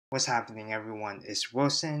What's happening, everyone? It's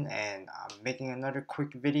Wilson, and I'm making another quick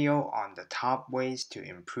video on the top ways to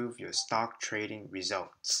improve your stock trading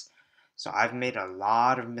results. So I've made a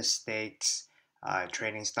lot of mistakes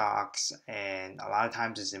trading stocks, and a lot of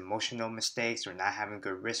times it's emotional mistakes or not having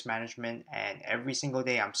good risk management, and every single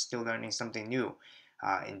day I'm still learning something new.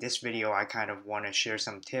 In this video, I kind of want to share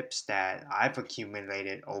some tips that I've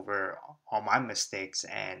accumulated over all my mistakes,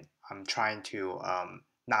 and I'm trying to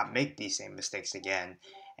not make these same mistakes again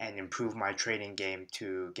and improve my trading game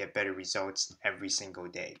to get better results every single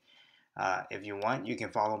day. If you want, you can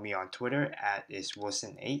follow me on Twitter at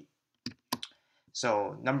iswilson8.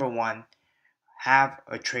 So number one, have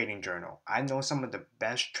a trading journal. I know some of the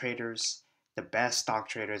best traders, the best stock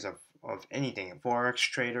traders of anything, forex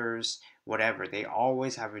traders, whatever. They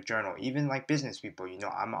always have a journal. Even like business people,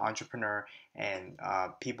 I'm an entrepreneur, and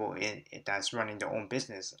people in that's running their own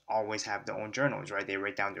business always have their own journals, right? They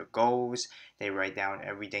write down their goals, they write down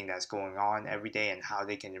everything that's going on every day and how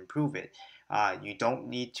they can improve it. You don't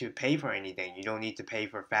need to pay for anything. You don't need to pay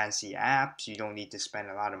for fancy apps. You don't need to spend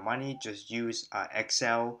a lot of money. Just use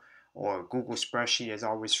Excel or Google Spreadsheet is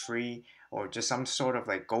always free, or just some sort of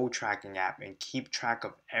like goal tracking app and keep track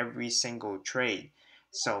of every single trade.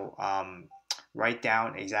 So write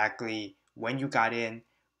down exactly when you got in,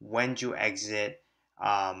 when you exit,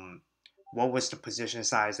 um, what was the position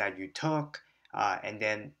size that you took, and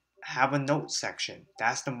then have a notes section.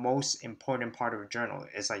 That's the most important part of a journal.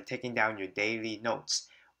 It's like taking down your daily notes.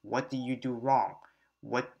 What did you do wrong?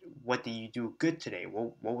 what what did you do good today?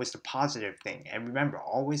 What was the positive thing? And remember,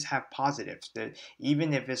 always have positives. That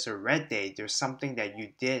even if it's a red day, there's something that you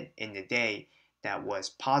did in the day that was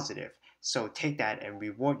positive. So take that and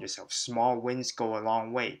reward yourself. Small wins go a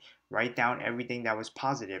long way. Write down everything that was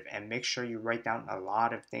positive and make sure you write down a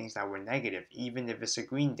lot of things that were negative, even if it's a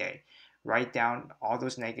green day. Write down all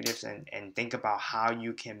those negatives and think about how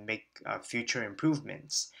you can make future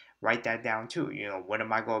improvements. Write that down too. What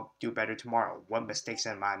am I going to do better tomorrow? What mistakes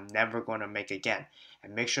am I never going to make again?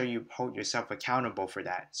 And make sure you hold yourself accountable for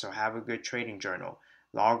that. So have a good trading journal.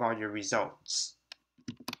 Log all your results.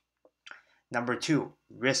 Number two,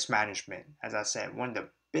 risk management. As I said, one of the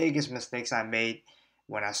biggest mistakes I made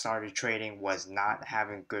when I started trading was not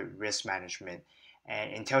having good risk management.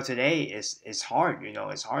 And until today, it's hard.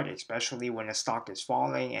 It's hard, especially when a stock is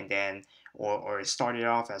falling and then, or it started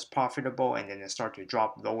off as profitable and then it started to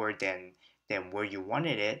drop lower than where you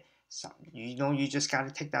wanted it. So, you just got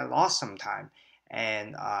to take that loss sometime.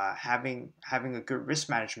 And having a good risk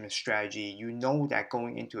management strategy, that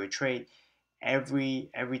going into a trade,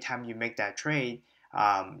 every time you make that trade,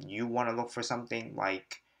 you want to look for something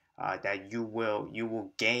like that you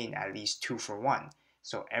will gain at least 2 for 1.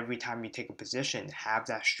 So every time you take a position, have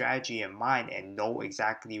that strategy in mind and know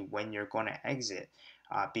exactly when you're going to exit.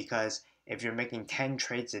 Because if you're making 10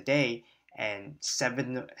 trades a day and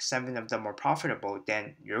seven of them are profitable,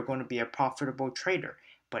 then you're going to be a profitable trader.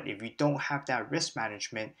 But if you don't have that risk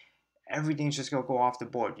management, everything's just going to go off the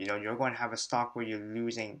board. You're going to have a stock where you're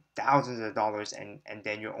losing thousands of dollars, and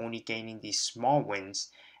then you're only gaining these small wins,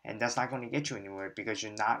 and that's not going to get you anywhere because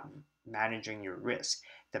you're not managing your risk.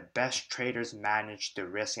 The best traders manage the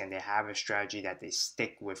risk, and they have a strategy that they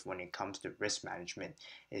stick with when it comes to risk management.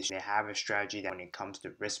 Is they have a strategy that when it comes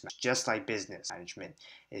to risk management, just like business management,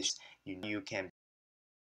 is you can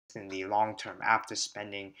in the long term after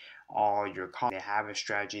spending all your costs. They have a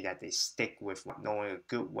strategy that they stick with, knowing a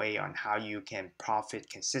good way on how you can profit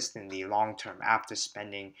consistently long term after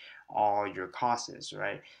spending all your costs,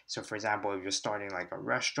 right? So for example, if you're starting like a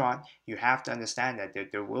restaurant, you have to understand that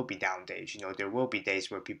there will be down days. There will be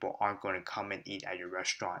days where people aren't going to come and eat at your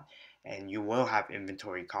restaurant, and you will have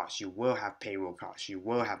inventory costs, you will have payroll costs, you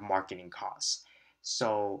will have marketing costs.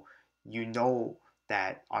 So you know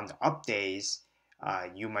that on the up days,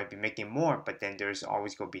 you might be making more, but then there's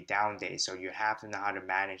always going to be down days. So you have to know how to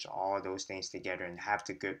manage all those things together and have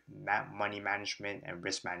the good money management and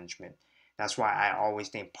risk management. That's why I always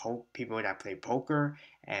think people that play poker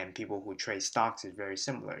and people who trade stocks is very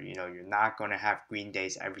similar. You're not going to have green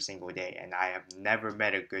days every single day. And I have never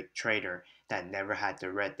met a good trader that never had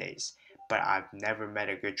the red days. But I've never met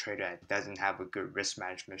a good trader that doesn't have a good risk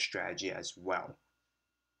management strategy as well.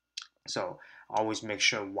 So always make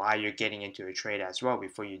sure why you're getting into a trade as well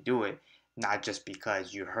before you do it, not just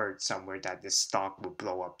because you heard somewhere that this stock will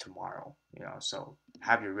blow up tomorrow. So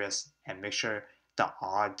have your risk and make sure the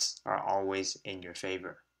odds are always in your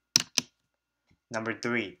favor. Number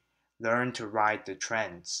three, learn to ride the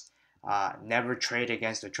trends. Never trade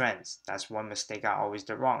against the trends. That's one mistake I always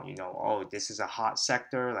did wrong. Oh, this is a hot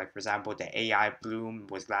sector. Like for example, the AI bloom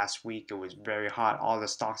was last week. It was very hot. All the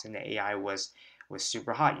stocks in the AI was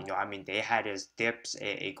super hot. I mean, they had its dips,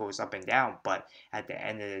 it goes up and down, but at the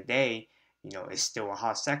end of the day, it's still a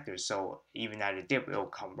hot sector. So even at a dip, it'll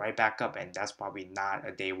come right back up, and that's probably not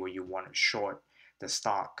a day where you want to short the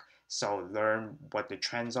stock. So learn what the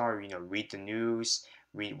trends are, read the news,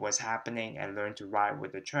 read what's happening, and learn to ride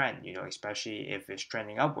with the trend, especially if it's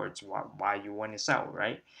trending upwards, why you want to sell,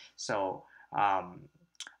 right? So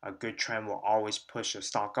a good trend will always push your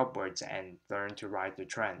stock upwards, and learn to ride the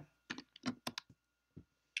trend.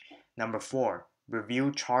 Number 4,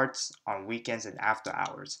 review charts on weekends and after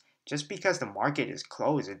hours. Just because the market is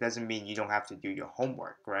closed, it doesn't mean you don't have to do your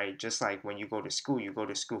homework, right? Just like when you go to school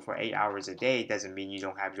for 8 hours a day, doesn't mean you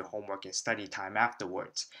don't have your homework and study time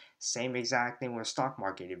afterwards. Same exact thing with stock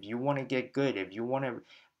market. If you want to get good, if you want to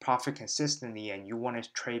profit consistently, and you want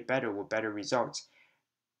to trade better with better results,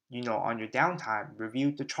 on your downtime,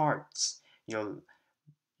 review the charts. You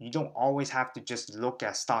don't always have to just look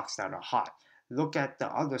at stocks that are hot. Look at the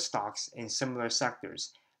other stocks in similar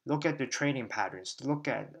sectors. Look at the trading patterns. Look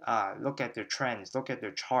at their trends. Look at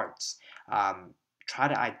their charts. Try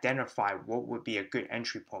to identify what would be a good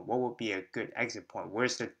entry point. What would be a good exit point?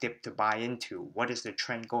 Where's the dip to buy into? What is the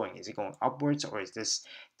trend going? Is it going upwards, or is this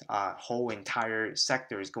whole entire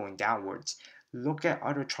sector is going downwards? Look at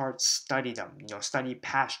other charts. Study them. Study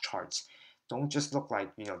past charts. Don't just look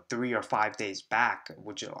like 3 or 5 days back,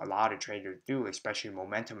 which a lot of traders do, especially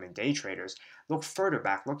momentum and day traders. Look further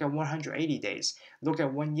back. Look at 180 days. Look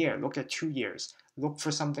at 1 year. Look at 2 years. Look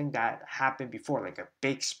for something that happened before, like a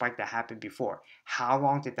big spike that happened before. How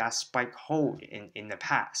long did that spike hold in the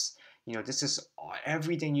past? This is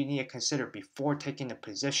everything you need to consider before taking a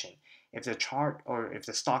position. If the chart or if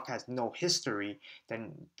the stock has no history,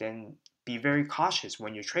 then be very cautious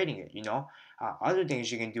when you're trading it. Other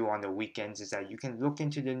things you can do on the weekends is that you can look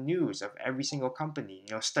into the news of every single company.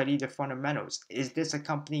 Study the fundamentals. Is this a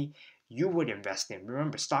company you would invest in?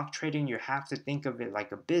 Remember, stock trading, you have to think of it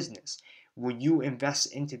like a business. Will you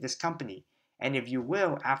invest into this company? And if you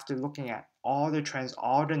will, after looking at all the trends,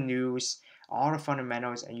 all the news, all the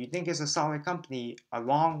fundamentals, and you think it's a solid company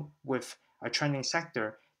along with a trending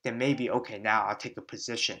sector, then maybe, okay, now I'll take a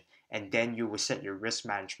position. And then you will set your risk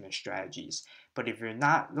management strategies. But if you're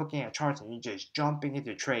not looking at charts and you're just jumping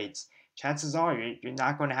into trades, chances are you're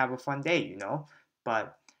not going to have a fun day.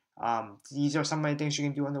 But these are some of the things you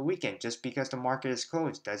can do on the weekend. Just because the market is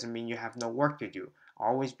closed doesn't mean you have no work to do.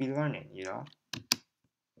 Always be learning.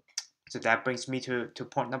 So that brings me to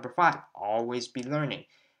point number 5. Always be learning.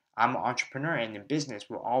 I'm an entrepreneur, and in business,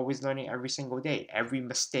 we're always learning every single day. Every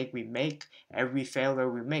mistake we make, every failure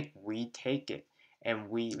we make, we take it and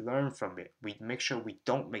we learn from it. We make sure we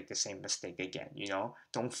don't make the same mistake again.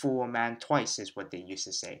 Don't fool a man twice, is what they used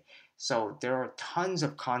to say. So there are tons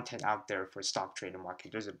of content out there for stock trading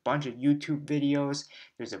market. There's a bunch of YouTube videos.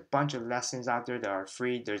 There's a bunch of lessons out there that are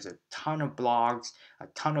free. There's a ton of blogs, a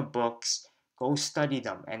ton of books. Go study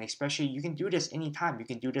them, and especially you can do this anytime. You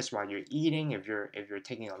can do this while you're eating, if you're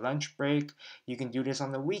taking a lunch break. You can do this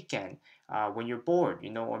on the weekend when you're bored,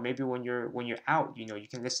 or maybe when you're out. You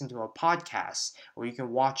can listen to a podcast, or you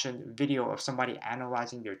can watch a video of somebody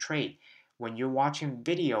analyzing their trade. When you're watching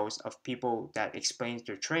videos of people that explains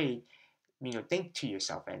their trade, think to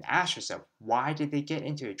yourself and ask yourself, why did they get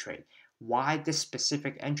into a trade? Why this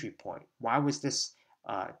specific entry point? Why was this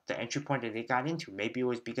the entry point that they got into? Maybe it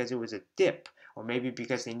was because it was a dip, or maybe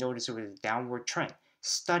because they noticed it was a downward trend.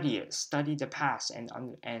 Study it, study the past,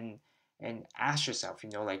 and ask yourself,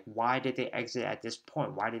 like, why did they exit at this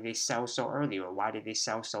point? Why did they sell so early, or why did they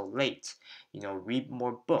sell so late? Read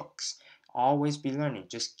more books. Always be learning.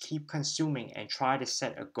 Just keep consuming and try to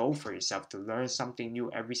set a goal for yourself to learn something new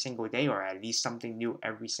every single day, or at least something new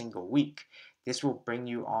every single week. This will bring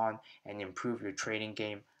you on and improve your trading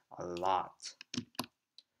game a lot.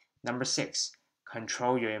 Number 6,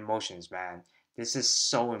 control your emotions, man. This is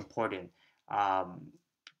so important. Um,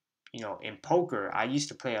 in poker, I used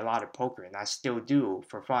to play a lot of poker, and I still do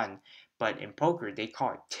for fun. But in poker, they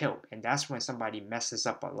call it tilt, and that's when somebody messes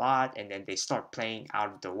up a lot, and then they start playing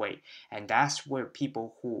out of the way. And that's where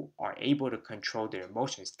people who are able to control their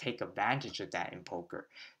emotions take advantage of that in poker.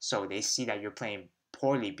 So they see that you're playing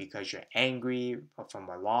poorly because you're angry from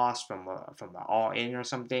a loss, from an all in or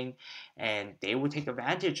something, and they will take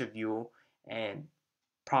advantage of you and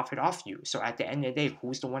profit off you. So at the end of the day,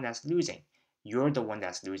 who's the one that's losing? You're the one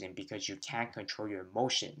that's losing because you can't control your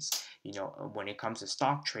emotions. When it comes to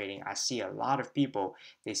stock trading, I see a lot of people,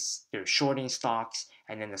 they're shorting stocks,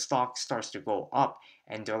 and then the stock starts to go up,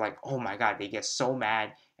 and they're like, oh my god, they get so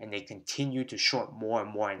mad, and they continue to short more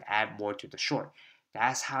and more and add more to the short.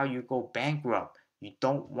 That's how you go bankrupt. You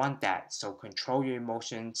don't want that. So control your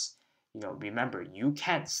emotions. remember, you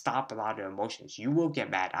can't stop a lot of emotions. You will get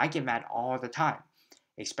mad. I get mad all the time,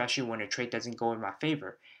 especially when a trade doesn't go in my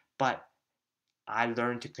favor. But I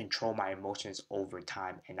learned to control my emotions over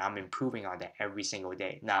time, and I'm improving on that every single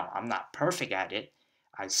day. Now, I'm not perfect at it.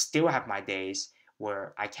 I still have my days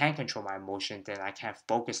where I can't control my emotions and I can't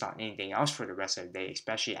focus on anything else for the rest of the day,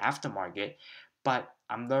 especially after market. But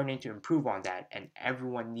I'm learning to improve on that, and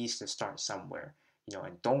everyone needs to start somewhere.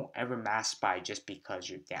 And don't ever mass buy just because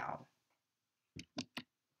you're down.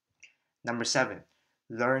 Number 7,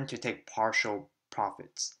 learn to take partial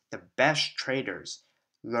profits. The best traders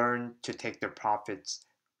learn to take their profits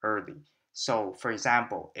early. So, for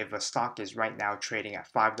example, if a stock is right now trading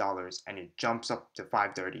at $5 and it jumps up to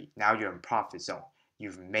 5.30, now you're in profit zone.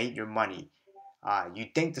 You've made your money. You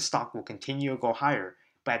think the stock will continue to go higher,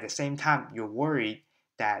 but at the same time, you're worried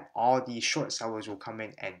that all these short sellers will come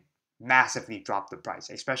in and massively drop the price,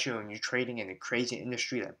 especially when you're trading in a crazy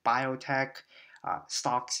industry like biotech.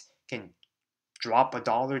 Stocks can drop $1,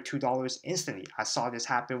 $2 instantly. I saw this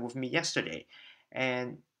happen with me yesterday,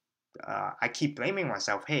 and I keep blaming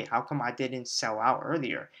myself. Hey, how come I didn't sell out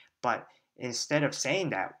earlier? But instead of saying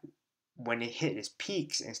that, when it hit its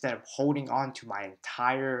peaks, instead of holding on to my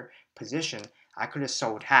entire position, I could have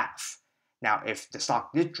sold half. Now, if the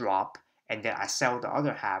stock did drop and then I sell the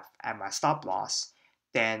other half at my stop loss,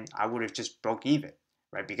 then I would have just broke even,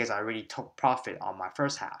 right? Because I already took profit on my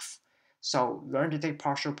first half. So learn to take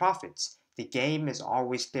partial profits. The game is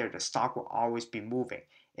always there. The stock will always be moving.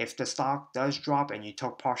 If the stock does drop and you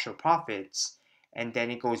took partial profits and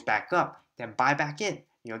then it goes back up, then buy back in.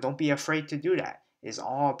 Don't be afraid to do that. It's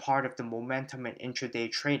all part of the momentum and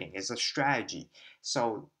intraday trading. It's a strategy.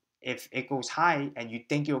 So if it goes high and you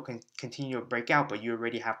think it will continue to break out, but you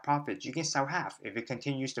already have profits, you can sell half. If it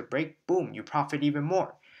continues to break, boom, you profit even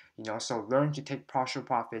more. So learn to take partial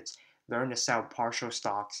profits, learn to sell partial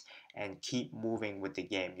stocks, and keep moving with the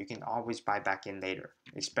game. You can always buy back in later,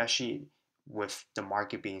 especially with the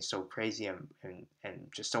market being so crazy and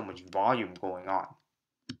just so much volume going on.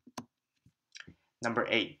 Number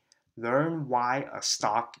 8, learn why a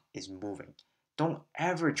stock is moving. Don't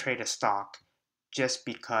ever trade a stock just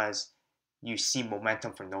because you see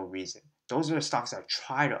momentum for no reason. Those are the stocks I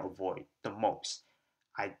try to avoid the most.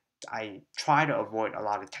 I I try to avoid a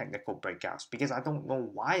lot of technical breakouts because I don't know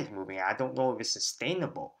why it's moving. I don't know if it's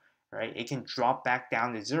sustainable, right? It can drop back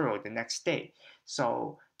down to zero the next day.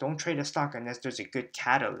 So don't trade a stock unless there's a good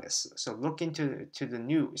catalyst. So look into the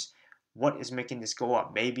news. What is making this go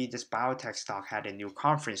up? Maybe this biotech stock had a new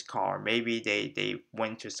conference call, or maybe they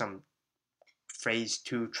went to some phase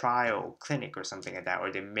 2 trial clinic or something like that,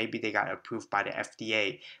 or maybe they got approved by the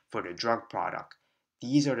FDA for the drug product.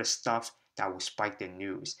 These are the stuff that will spike the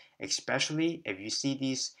news, especially if you see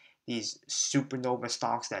these supernova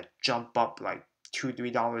stocks that jump up like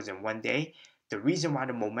 $2-3 in one day. The reason why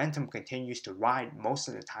the momentum continues to ride most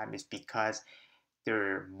of the time is because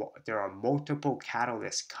there are multiple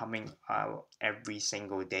catalysts coming out every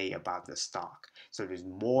single day about the stock. So there's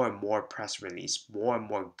more and more press release, more and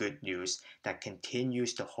more good news that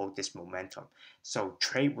continues to hold this momentum. So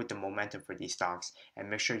trade with the momentum for these stocks and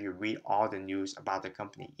make sure you read all the news about the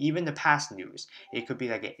company, even the past news. It could be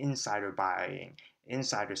like an insider buying,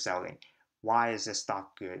 insider selling. Why is this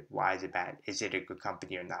stock good? Why is it bad? Is it a good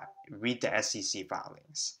company or not? Read the SEC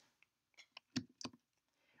filings.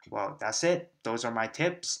 Well, that's it. Those are my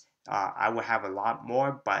tips. I will have a lot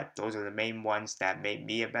more, but those are the main ones that made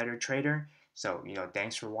me a better trader. So,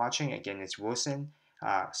 thanks for watching. Again, it's Wilson.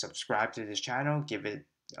 Subscribe to this channel, give it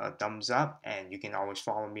a thumbs up, and you can always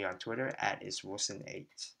follow me on Twitter at itswilson8.